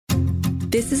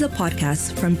This is a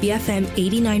podcast from BFM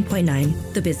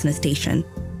 89.9, the business station.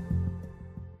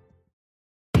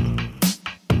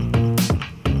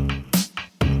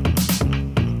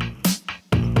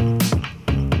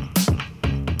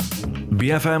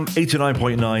 BFM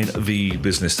 89.9, the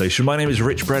business station. My name is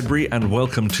Rich Bradbury and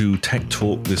welcome to Tech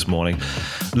Talk this morning.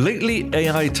 Lately,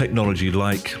 AI technology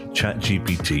like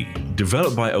ChatGPT,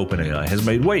 developed by OpenAI, has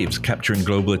made waves, capturing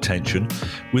global attention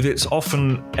with its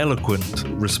often eloquent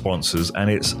responses and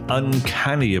its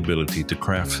uncanny ability to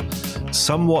craft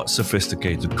somewhat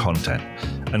sophisticated content.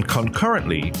 And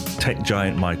concurrently, tech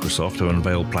giant Microsoft have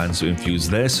unveiled plans to infuse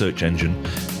their search engine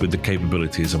with the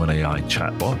capabilities of an AI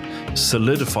chatbot,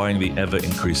 solidifying the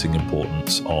ever-increasing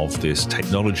importance of this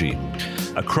technology.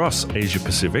 Across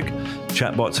Asia-Pacific,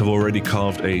 chatbots have already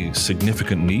carved a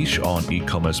significant niche on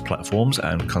e-commerce platforms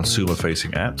and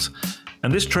consumer-facing apps,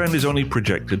 and this trend is only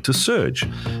projected to surge.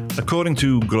 According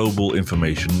to Global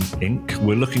Information Inc.,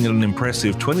 we're looking at an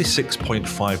impressive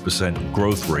 26.5%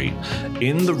 growth rate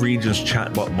in the region's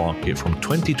chatbot market from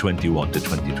 2021 to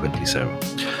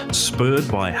 2027, spurred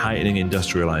by heightening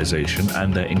industrialization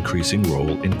and their increasing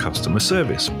role in customer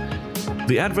service.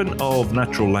 The advent of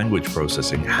natural language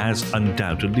processing has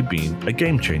undoubtedly been a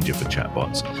game changer for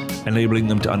chatbots, enabling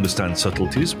them to understand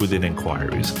subtleties within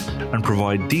enquiries and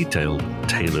provide detailed,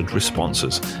 tailored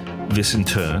responses. This in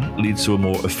turn leads to a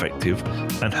more effective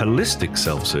and holistic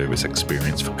self-service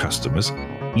experience for customers,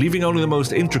 leaving only the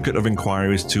most intricate of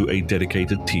inquiries to a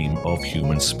dedicated team of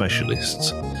human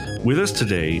specialists. With us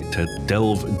today to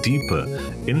delve deeper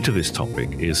into this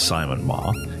topic is Simon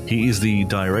Ma. He is the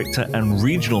Director and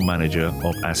Regional Manager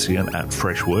of ASEAN at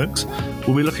Freshworks.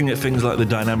 We'll be looking at things like the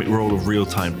dynamic role of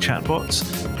real-time chatbots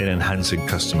in enhancing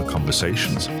customer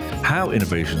conversations, how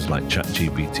innovations like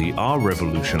ChatGPT are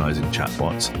revolutionizing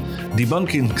chatbots,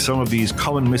 debunking some of these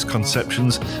common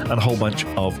misconceptions, and a whole bunch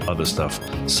of other stuff.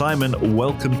 Simon,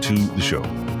 welcome to the show.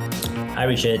 Hi,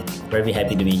 Richard. Very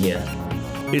happy to be here.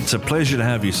 It's a pleasure to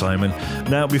have you, Simon.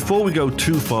 Now, before we go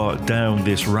too far down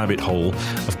this rabbit hole,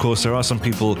 of course, there are some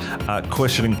people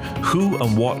questioning who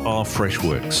and what are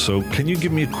Freshworks. So can you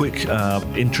give me a quick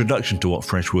introduction to what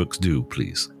Freshworks do,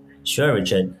 please? Sure,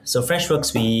 Richard. So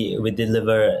Freshworks, we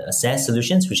deliver SaaS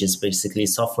solutions, which is basically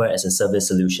software as a service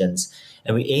solutions.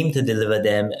 And we aim to deliver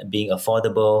them being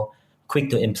affordable, quick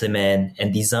to implement,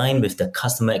 and designed with the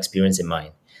customer experience in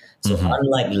mind. So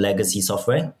unlike legacy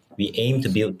software, we aim to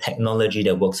build technology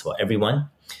that works for everyone,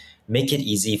 make it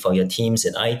easy for your teams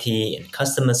in IT, in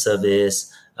customer service,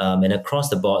 and across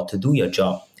the board to do your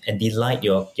job and delight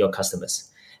your customers.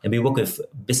 And we work with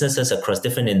businesses across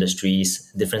different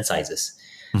industries, different sizes.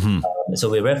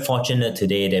 So we're very fortunate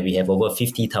today that we have over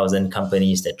 50,000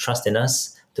 companies that trust in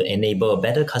us to enable a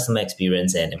better customer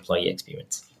experience and employee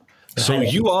experience. So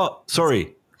you are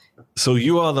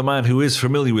the man who is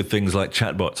familiar with things like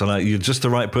chatbots, and you're just the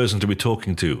right person to be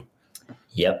talking to.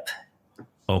 Yep.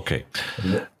 Okay.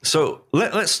 So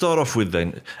let's start off with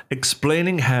then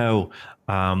explaining how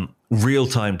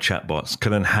real-time chatbots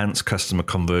can enhance customer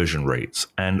conversion rates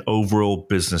and overall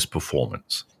business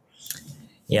performance.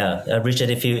 Yeah, Richard,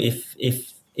 if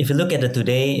you look at it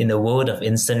today in the world of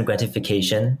instant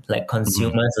gratification, like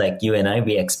consumers like you and I,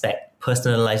 we expect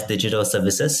personalized digital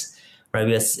services. Right,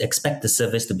 we expect the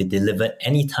service to be delivered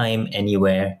anytime,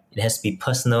 anywhere. It has to be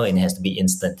personal and it has to be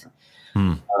instant.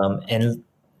 And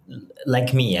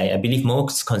like me, I believe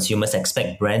most consumers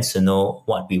expect brands to know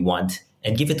what we want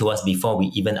and give it to us before we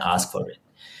even ask for it.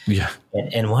 Yeah.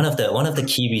 And one of the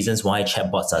key reasons why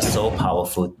chatbots are so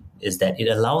powerful is that it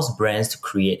allows brands to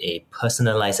create a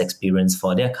personalized experience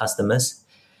for their customers,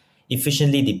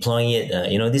 efficiently deploying it,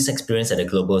 this experience at a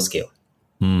global scale.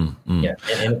 Yeah,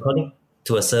 and according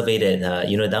to a survey that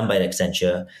done by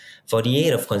Accenture,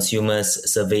 48% of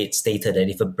consumers surveyed stated that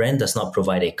if a brand does not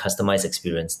provide a customized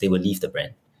experience, they will leave the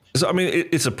brand. So, I mean,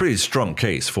 it's a pretty strong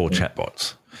case for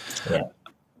chatbots. Yeah.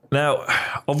 Now,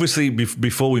 obviously,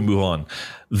 before we move on,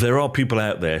 there are people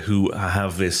out there who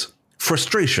have this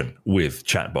frustration with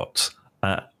chatbots.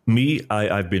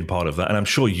 I've been part of that, and I'm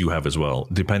sure you have as well,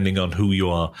 depending on who you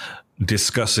are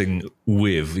discussing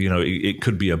with. It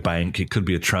could be a bank, it could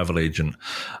be a travel agent.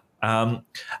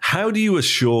 How do you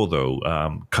assure, though,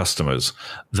 customers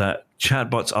that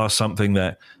chatbots are something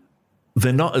that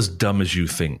they're not as dumb as you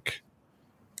think?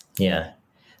 Yeah.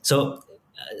 So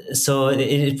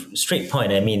straight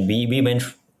point. I mean, we went.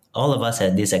 All of us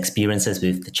had these experiences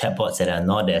with the chatbots that are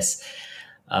not as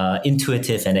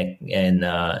intuitive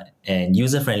and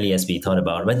user friendly as we thought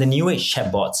about. But the new age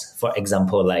chatbots, for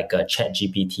example, like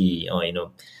ChatGPT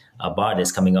or Bard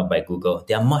is coming up by Google,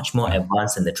 they are much more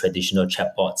advanced than the traditional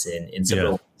chatbots in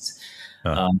several ways.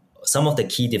 some of the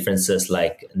key differences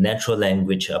like natural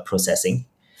language processing.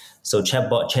 So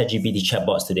ChatGPT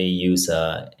chatbots today use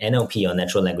NLP or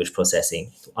natural language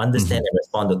processing to understand and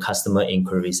respond to customer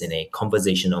inquiries in a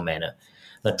conversational manner.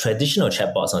 Now, traditional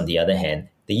chatbots, on the other hand,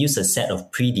 they use a set of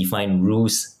predefined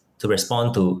rules to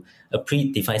respond to a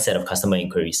predefined set of customer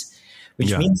inquiries,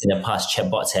 which means in the past,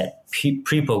 chatbots had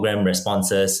pre-programmed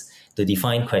responses to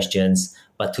define questions,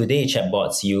 but today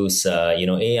chatbots use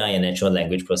AI and natural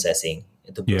language processing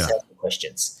to process the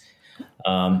questions.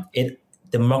 The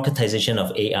democratization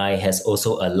of AI has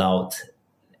also allowed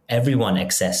everyone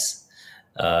access,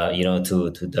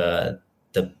 to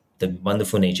the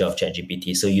wonderful nature of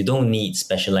ChatGPT. So you don't need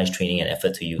specialized training and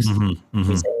effort to use.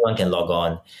 Because anyone can log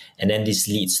on, and then this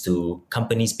leads to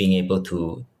companies being able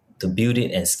to build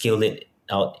it and scale it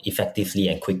out effectively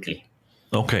and quickly.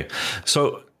 Okay,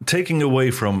 so taking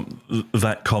away from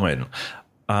that comment,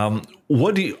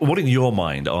 what in your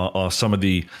mind are some of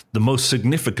the most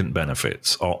significant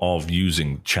benefits of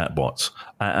using chatbots?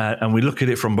 And we look at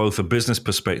it from both a business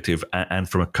perspective and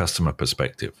from a customer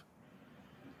perspective.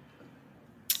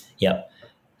 Yeah.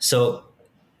 So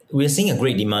we're seeing a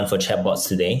great demand for chatbots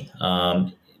today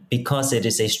because it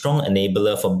is a strong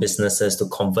enabler for businesses to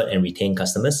convert and retain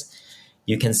customers.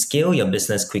 You can scale your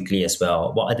business quickly as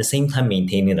well, while at the same time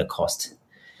maintaining the cost.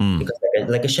 Because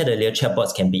like I shared earlier,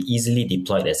 chatbots can be easily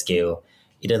deployed at scale.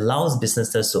 It allows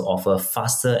businesses to offer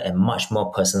faster and much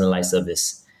more personalized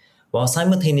service, while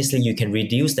simultaneously you can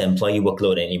reduce the employee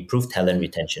workload and improve talent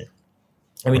retention.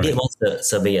 And we did one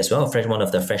survey as well, one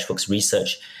of the Freshworks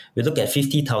research. We looked at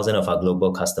 50,000 of our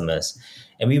global customers,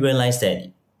 and we realized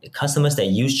that customers that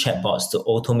use chatbots to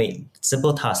automate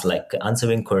simple tasks like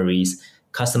answering queries,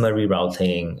 customer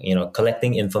rerouting,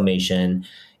 collecting information,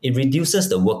 it reduces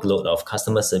the workload of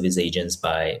customer service agents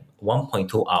by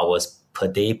 1.2 hours per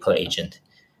day per agent.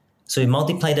 So you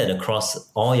multiply that across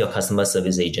all your customer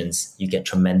service agents, you get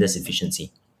tremendous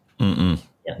efficiency.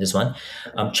 Yeah, this one.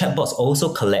 Chatbots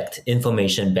also collect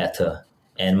information better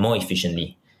and more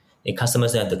efficiently. The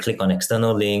customers don't have to click on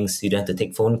external links, you don't have to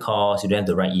take phone calls, you don't have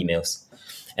to write emails.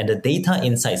 And the data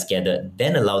insights gathered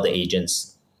then allow the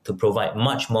agents to provide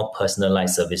much more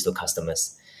personalized service to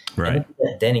customers. Right.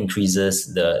 And then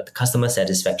increases the customer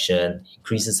satisfaction,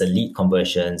 increases the lead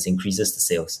conversions, increases the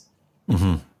sales.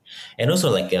 And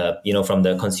also, from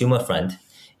the consumer front,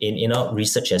 in our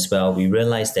research as well, we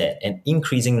realized that an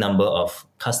increasing number of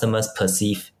customers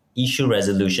perceive issue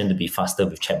resolution to be faster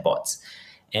with chatbots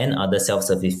and other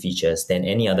self-service features than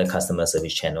any other customer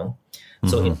service channel.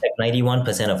 So in fact,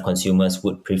 91% of consumers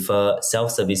would prefer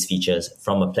self-service features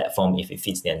from a platform if it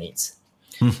fits their needs.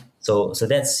 So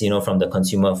that's, from the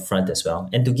consumer front as well.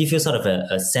 And to give you sort of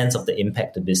a sense of the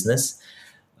impact to business,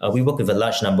 we work with a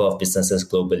large number of businesses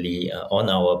globally on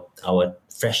our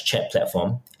Fresh Chat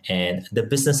platform. And the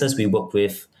businesses we work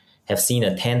with have seen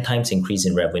a 10 times increase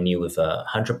in revenue with a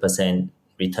 100%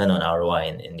 return on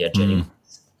ROI in their journey.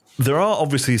 There are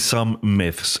obviously some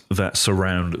myths that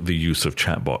surround the use of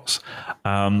chatbots.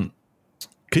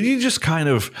 Can you just kind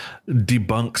of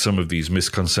debunk some of these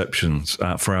misconceptions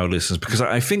for our listeners? Because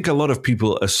I think a lot of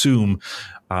people assume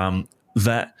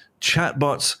that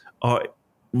chatbots are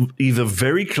either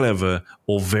very clever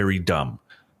or very dumb.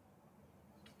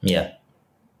 Yeah.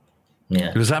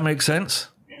 Does that make sense?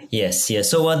 Yes.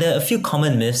 So there are a few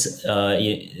common myths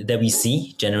that we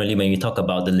see generally when we talk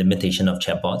about the limitation of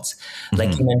chatbots.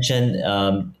 Like you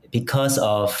mentioned, because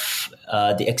of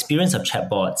the experience of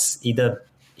chatbots, either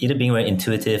being very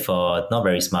intuitive or not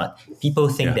very smart, people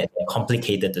think that they're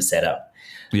complicated to set up.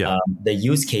 The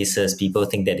use cases, people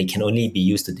think that they can only be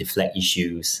used to deflect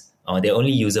issues, or they're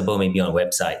only usable maybe on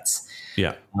websites.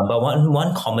 But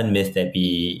one common myth that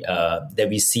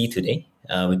we see today,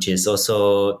 which is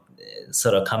also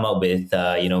sort of come up with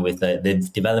the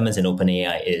developments in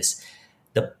OpenAI, is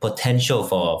the potential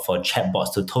for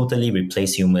chatbots to totally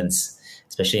replace humans,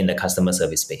 especially in the customer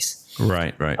service space.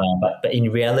 Right. But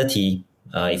in reality,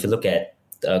 if you look at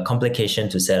complication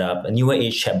to set up, newer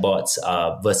age chatbots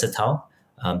are versatile.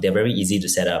 They're very easy to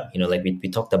set up. Like we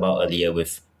talked about earlier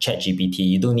with ChatGPT,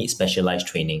 you don't need specialized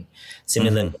training.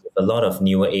 Similarly, a lot of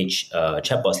newer age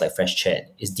chatbots like Fresh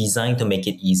Chat is designed to make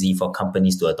it easy for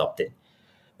companies to adopt it,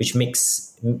 which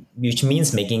means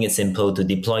making it simple to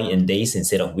deploy in days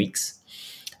instead of weeks.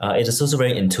 It is also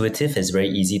very intuitive. It's very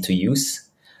easy to use.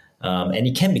 And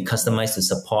it can be customized to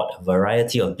support a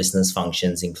variety of business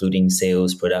functions, including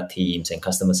sales, product teams, and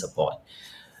customer support.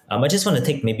 I just want to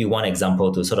take maybe one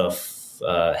example to sort of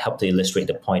help to illustrate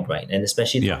the point, right? And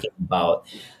especially talking about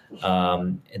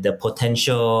the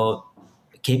potential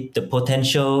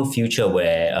future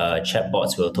where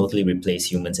chatbots will totally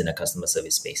replace humans in the customer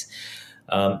service space.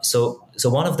 So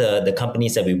one of the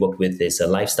companies that we work with is a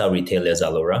lifestyle retailer,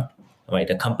 Zalora. Right,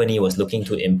 the company was looking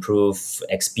to improve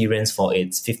experience for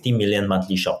its 50 million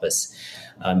monthly shoppers.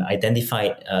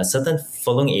 Identified certain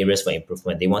following areas for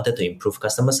improvement. They wanted to improve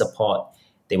customer support,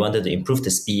 they wanted to improve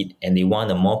the speed, and they want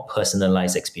a more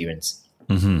personalized experience.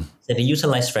 So they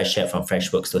utilized FreshChat from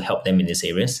Freshworks to help them in these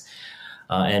areas.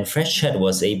 And FreshChat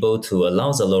was able to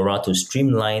allow Zalora to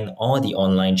streamline all the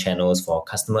online channels for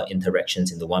customer interactions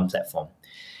into one platform.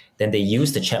 Then they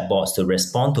used the chatbots to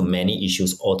respond to many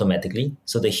issues automatically.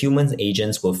 So the human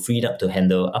agents were freed up to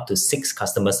handle up to 6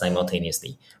 customers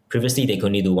simultaneously. Previously, they could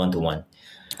only do one-to-one.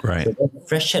 Right. So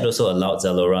FreshChat also allowed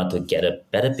Zalora to get a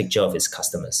better picture of its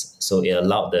customers. So it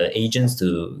allowed the agents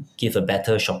to give a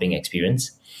better shopping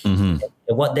experience. And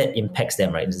what that impacts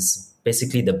them, right, is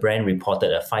basically the brand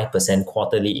reported a 5%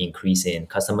 quarterly increase in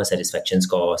customer satisfaction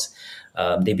scores.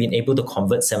 They've been able to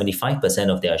convert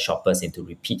 75% of their shoppers into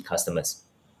repeat customers.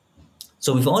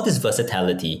 So with all this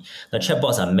versatility, the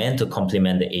chatbots are meant to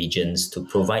complement the agents to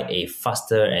provide a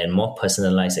faster and more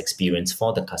personalized experience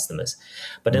for the customers.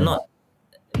 But they're not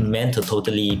meant to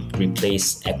totally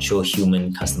replace actual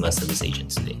human customer service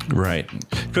agents today. Right.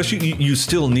 Because you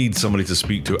still need somebody to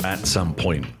speak to at some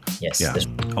point. Yes. Yeah.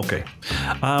 Okay.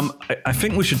 I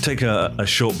think we should take a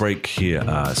short break here,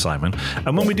 Simon.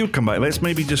 And when we do come back, let's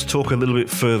maybe just talk a little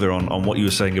bit further on what you were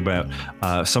saying about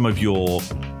some of your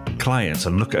clients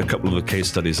and look at a couple of the case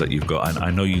studies that you've got. And I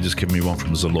know you just gave me one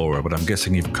from Zalora, but I'm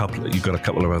guessing you've got a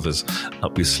couple of others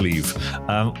up your sleeve.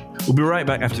 We'll be right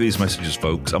back after these messages,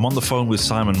 folks. I'm on the phone with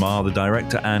Simon Ma, the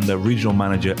Director and Regional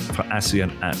Manager for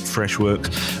ASEAN at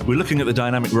Freshworks. We're looking at the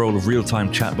dynamic role of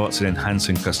real-time chatbots in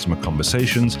enhancing customer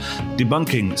conversations,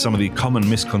 debunking some of the common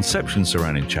misconceptions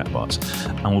surrounding chatbots,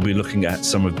 and we'll be looking at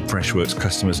some of Freshworks'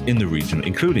 customers in the region,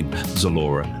 including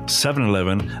Zalora,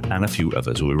 7-Eleven, and a few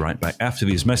others. We'll be right back after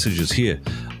these messages here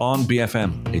on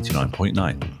BFM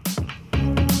 89.9.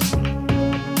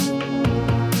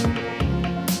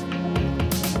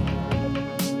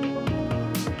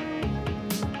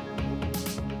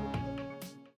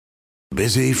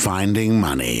 Busy finding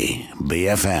money.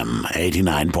 BFM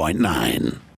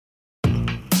 89.9.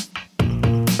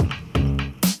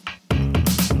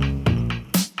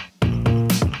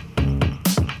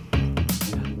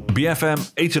 BFM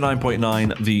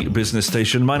 89.9, the business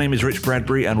station. My name is Rich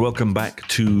Bradbury and welcome back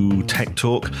to Tech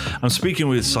Talk. I'm speaking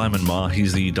with Simon Ma.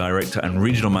 He's the Director and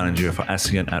Regional Manager for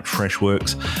ASEAN at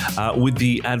Freshworks. With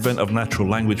the advent of natural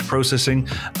language processing,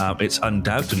 it's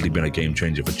undoubtedly been a game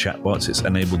changer for chatbots. It's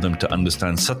enabled them to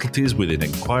understand subtleties within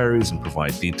inquiries and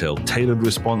provide detailed, tailored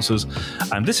responses.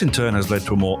 And this in turn has led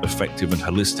to a more effective and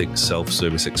holistic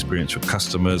self-service experience for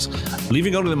customers,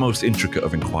 leaving only the most intricate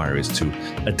of inquiries to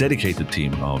a dedicated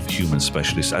team of human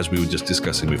specialists, as we were just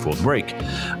discussing before the break.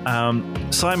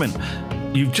 Simon,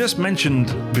 you've just mentioned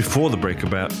before the break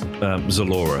about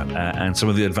Zalora and some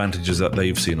of the advantages that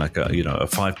they've seen, like a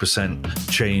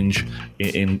 5% change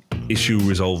in issue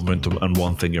resolvement and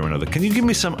one thing or another. Can you give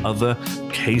me some other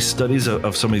case studies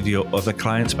of some of your other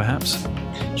clients, perhaps?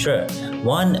 Sure.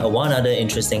 One other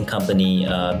interesting company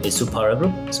is Supara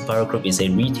Group. Supara Group is a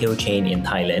retail chain in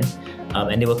Thailand.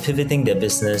 And they were pivoting their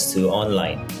business to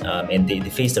online. And they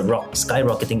faced a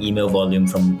skyrocketing email volume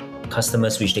from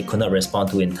customers which they could not respond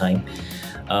to in time.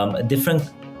 Different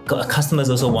customers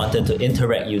also wanted to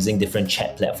interact using different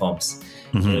chat platforms.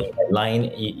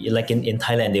 Line, like in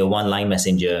Thailand, they want Line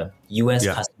Messenger. US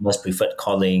customers preferred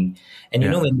calling. And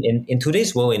in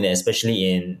today's world, and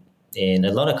especially in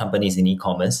a lot of companies in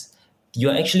e-commerce,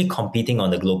 you're actually competing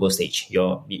on the global stage.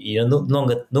 You're no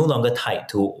longer tied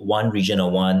to one region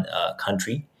or one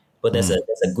country, but there's a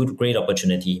great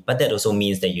opportunity. But that also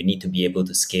means that you need to be able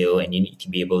to scale and you need to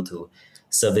be able to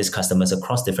service customers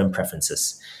across different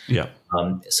preferences. Yeah.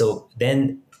 So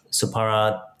then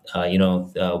Supara,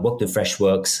 worked with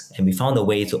Freshworks, and we found a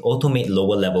way to automate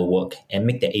lower level work and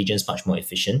make the agents much more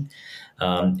efficient.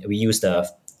 We used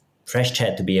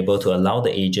FreshChat to be able to allow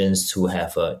the agents to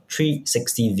have a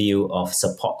 360 view of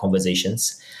support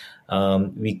conversations.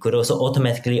 We could also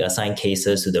automatically assign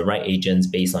cases to the right agents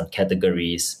based on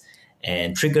categories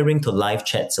and triggering to live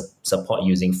chat support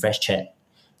using FreshChat.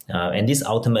 And this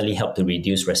ultimately helped to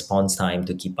reduce response time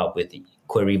to keep up with the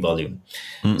query volume.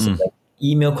 So like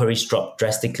email queries dropped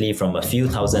drastically from a few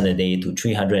thousand a day to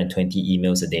 320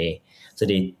 emails a day. So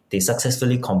they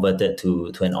successfully converted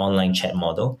to an online chat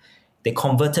model. They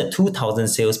converted 2,000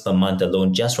 sales per month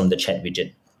alone just from the chat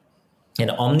widget.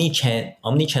 And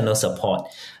omni-channel support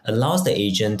allows the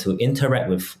agent to interact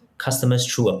with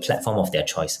customers through a platform of their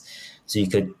choice. So you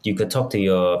could talk to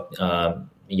your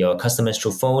customers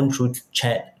through phone, through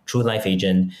chat, through live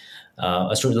agent,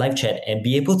 through live chat, and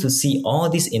be able to see all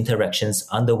these interactions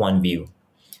under one view.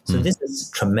 So this is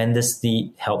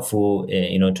tremendously helpful,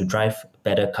 to drive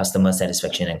better customer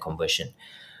satisfaction and conversion.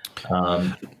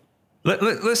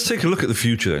 Let's take a look at the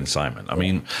future then, Simon. I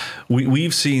mean,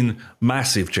 we've seen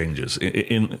massive changes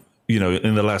in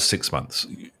the last 6 months.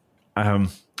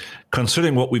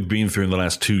 Considering what we've been through in the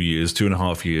last 2 years,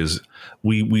 2.5 years,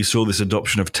 we saw this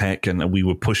adoption of tech, and we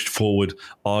were pushed forward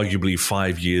arguably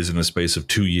 5 years in the space of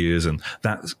 2 years. And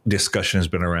that discussion has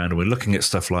been around. And we're looking at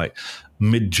stuff like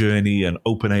Midjourney and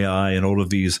OpenAI and all of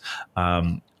these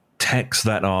techs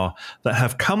that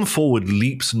have come forward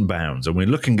leaps and bounds. And we're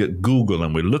looking at Google,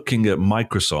 and we're looking at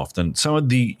Microsoft, and some of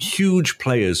the huge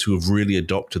players who have really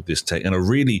adopted this tech and are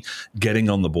really getting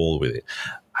on the ball with it.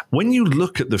 When you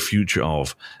look at the future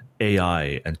of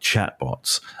AI and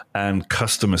chatbots and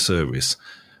customer service,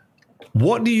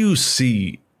 what do you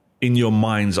see in your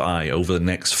mind's eye over the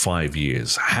next 5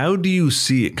 years? How do you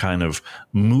see it kind of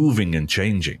moving and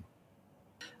changing?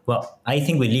 Well, I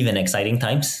think we live in exciting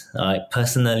times.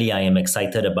 Personally, I am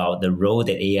excited about the role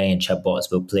that AI and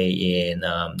chatbots will play in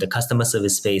the customer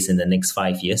service space in the next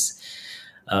 5 years.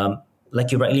 Like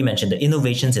you rightly mentioned, the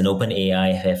innovations in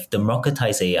OpenAI have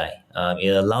democratized AI.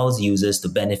 It allows users to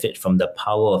benefit from the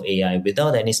power of AI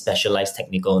without any specialized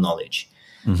technical knowledge.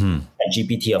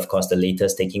 GPT, of course, the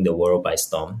latest, taking the world by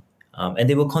storm. And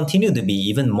there will continue to be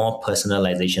even more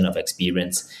personalization of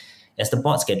experience as the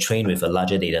bots get trained with a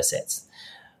larger data sets.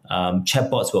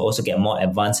 Chatbots will also get more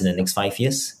advanced in the next 5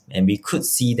 years, and we could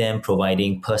see them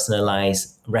providing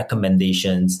personalized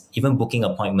recommendations, even booking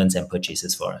appointments and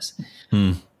purchases for us.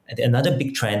 Another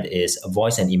big trend is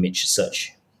voice and image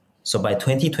search. So by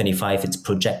 2025, it's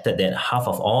projected that half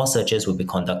of all searches will be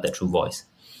conducted through voice.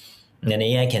 And then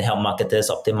AI can help marketers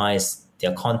optimize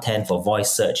their content for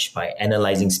voice search by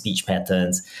analyzing speech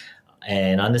patterns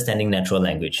and understanding natural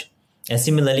language. And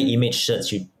similarly, image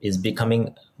search is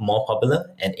becoming more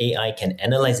popular, and AI can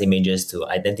analyze images to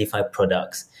identify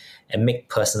products and make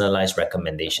personalized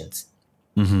recommendations.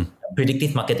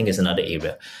 Predictive marketing is another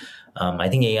area. I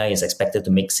think AI is expected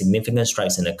to make significant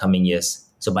strides in the coming years.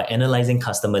 So by analyzing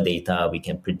customer data, we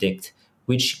can predict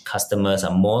which customers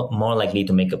are more likely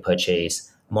to make a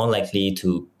purchase, more likely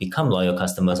to become loyal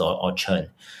customers or churn.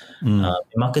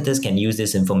 Marketers can use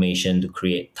this information to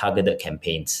create targeted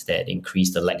campaigns that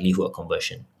increase the likelihood of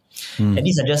conversion. And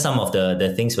these are just some of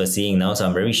the things we're seeing now. So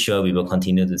I'm very sure we will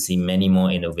continue to see many more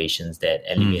innovations that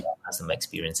elevate our customer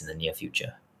experience in the near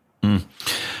future.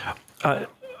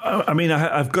 I mean,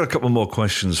 I've got a couple more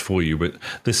questions for you, but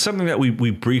there's something that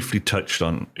we briefly touched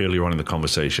on earlier on in the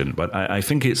conversation, but I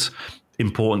think it's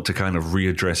important to kind of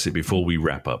readdress it before we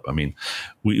wrap up. I mean,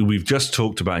 we've just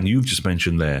talked about, and you've just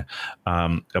mentioned there,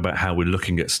 about how we're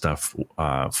looking at stuff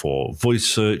for voice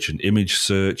search and image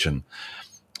search. And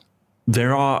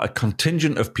there are a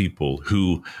contingent of people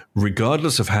who,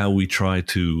 regardless of how we try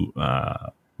to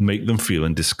make them feel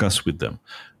and discuss with them,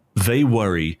 they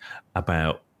worry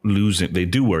about losing their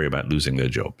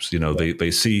jobs. You know,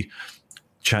 they see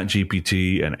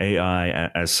ChatGPT and AI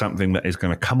as something that is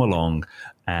going to come along,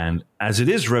 and as it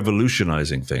is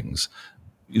revolutionizing things,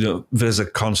 you know, there's a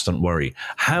constant worry.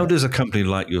 How does a company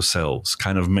like yourselves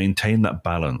kind of maintain that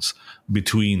balance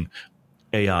between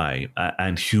AI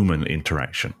and human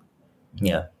interaction?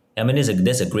 Yeah, I mean,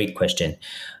 that's a great question.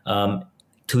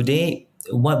 Today,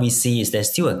 what we see is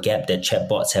there's still a gap that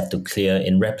chatbots have to clear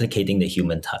in replicating the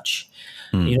human touch.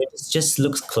 You know, it just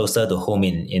looks closer to home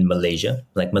in Malaysia.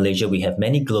 Like Malaysia, we have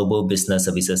many global business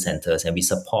services centers, and we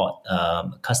support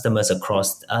customers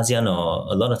across ASEAN or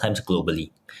a lot of times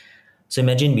globally. So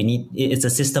imagine it's a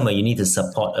system where you need to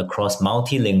support across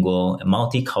multilingual and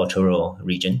multicultural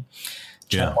region.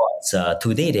 Chatbots,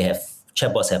 today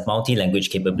chatbots have multi-language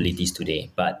capabilities today,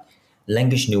 but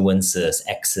language nuances,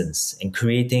 accents, and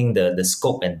creating the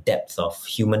scope and depth of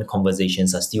human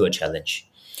conversations are still a challenge.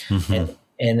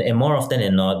 And more often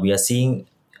than not, we are seeing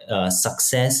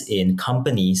success in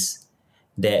companies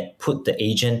that put the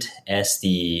agent as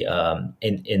the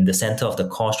in the center of the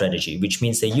core strategy, which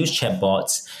means they use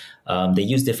chatbots, they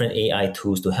use different AI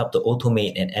tools to help to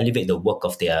automate and elevate the work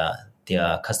of their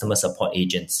customer support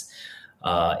agents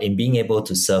in being able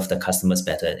to serve the customers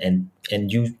better. And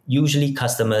usually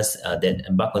customers that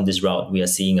embark on this route, we are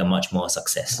seeing a much more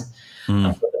success.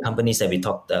 The companies that we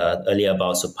talked earlier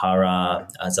about, Supara,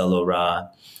 Zalora,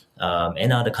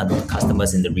 and other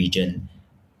customers in the region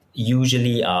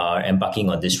usually are embarking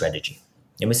on this strategy.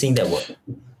 And we're seeing that work.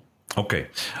 Okay.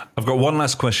 I've got one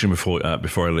last question before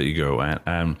I let you go.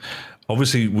 And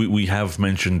obviously, we have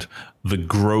mentioned the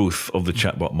growth of the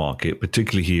chatbot market,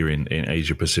 particularly here in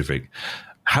Asia Pacific.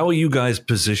 How are you guys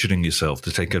positioning yourself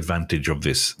to take advantage of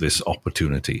this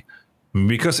opportunity?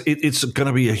 Because it's going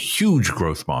to be a huge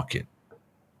growth market.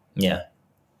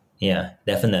 Yeah,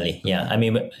 definitely. Yeah, I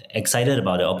mean, we're excited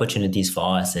about the opportunities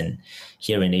for us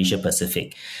here in Asia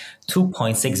Pacific.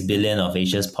 2.6 billion of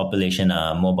Asia's population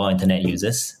are mobile internet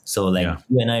users. So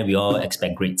you and I, we all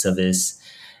expect great service.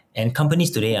 And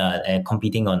companies today are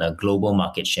competing on a global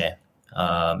market share.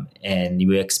 And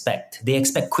they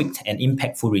expect quick and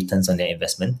impactful returns on their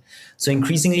investment. So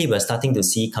increasingly, we're starting to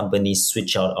see companies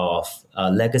switch out of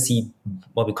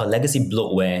what we call legacy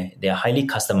bloatware. They are highly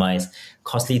customized,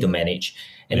 costly to manage.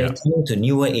 And they're turning to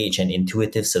newer age and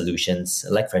intuitive solutions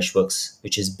like Freshworks,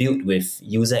 which is built with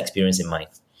user experience in mind.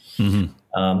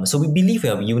 Mm-hmm. So we believe we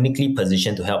are uniquely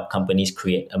positioned to help companies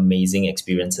create amazing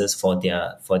experiences for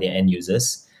their end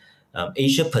users.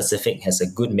 Asia Pacific has a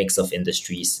good mix of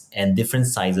industries and different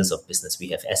sizes of business. We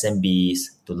have SMBs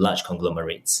to large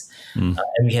conglomerates. And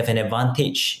we have an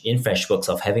advantage in Freshworks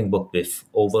of having worked with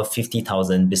over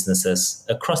 50,000 businesses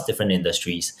across different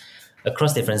industries,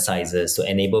 across different sizes to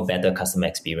enable better customer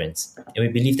experience. And we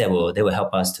believe that will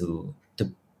help us to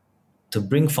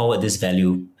bring forward this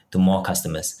value to more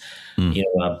customers.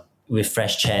 With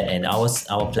Fresh Chat and our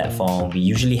platform, we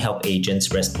usually help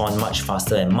agents respond much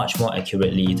faster and much more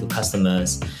accurately to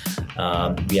customers.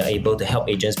 We are able to help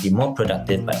agents be more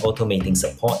productive by automating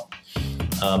support.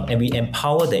 And we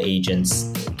empower the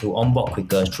agents to onboard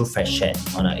quicker through Fresh Chat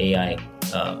on our AI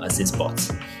assist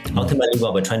bots. Ultimately,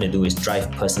 what we're trying to do is drive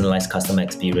personalized customer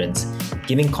experience,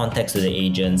 giving context to the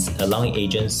agents, allowing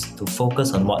agents to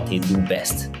focus on what they do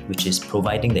best, which is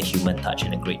providing the human touch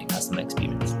and a great customer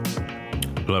experience.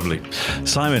 Lovely.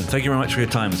 Simon, thank you very much for your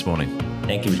time this morning.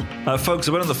 Thank you. Folks,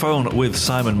 I went on the phone with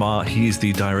Simon Ma. He's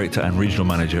the Director and Regional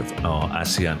Manager for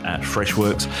ASEAN at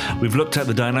Freshworks. We've looked at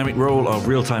the dynamic role of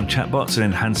real-time chatbots in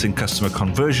enhancing customer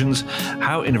conversions,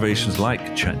 how innovations like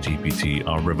ChatGPT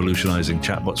are revolutionizing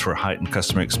chatbots for a heightened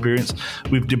customer experience.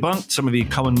 We've debunked some of the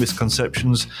common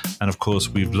misconceptions, and of course,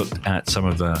 we've looked at some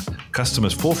of the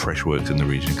customers for Freshworks in the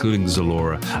region, including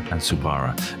Zalora and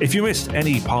Supara. If you missed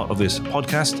any part of this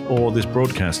podcast or this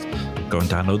broadcast, go and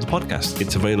download the podcast.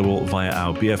 It's available via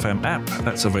our BFM app.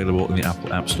 That's available in the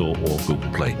Apple App Store or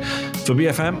Google Play. For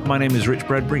BFM, my name is Rich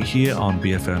Bradbury here on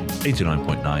BFM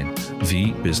 89.9,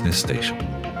 the business station.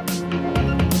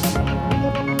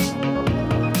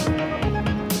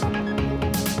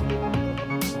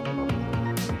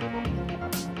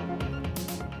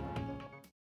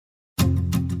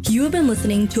 You have been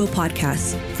listening to a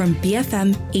podcast from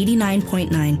BFM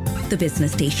 89.9, the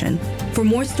business station. For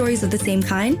more stories of the same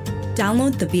kind,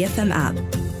 download the BFM app.